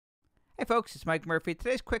Hey folks, it's Mike Murphy.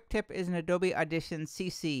 Today's quick tip is an Adobe Audition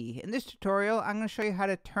CC. In this tutorial, I'm going to show you how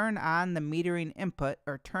to turn on the metering input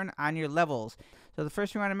or turn on your levels. So the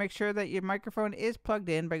first, you want to make sure that your microphone is plugged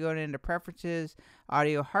in by going into Preferences,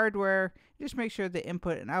 Audio Hardware. Just make sure the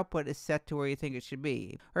input and output is set to where you think it should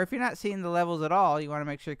be. Or if you're not seeing the levels at all, you want to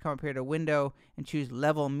make sure you come up here to Window and choose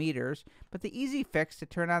Level Meters. But the easy fix to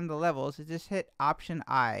turn on the levels is just hit Option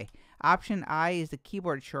I. Option I is the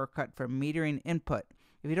keyboard shortcut for metering input.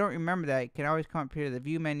 If you don't remember that, you can always come up here to the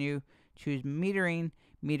View menu, choose Metering,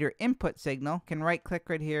 Meter Input Signal. You can right-click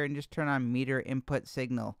right here and just turn on Meter Input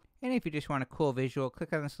Signal. And if you just want a cool visual,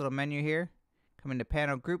 click on this little menu here, come into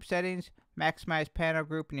Panel Group Settings, maximize Panel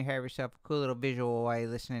Group, and you have yourself a cool little visual while you're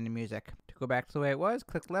listening to music. To go back to the way it was,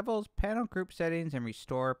 click Levels, Panel Group Settings, and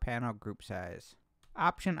Restore Panel Group Size.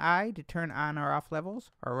 Option I to turn on or off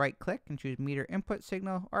levels, or right-click and choose Meter Input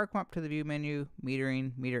Signal, or come up to the View menu,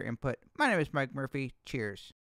 Metering, Meter Input. My name is Mike Murphy. Cheers.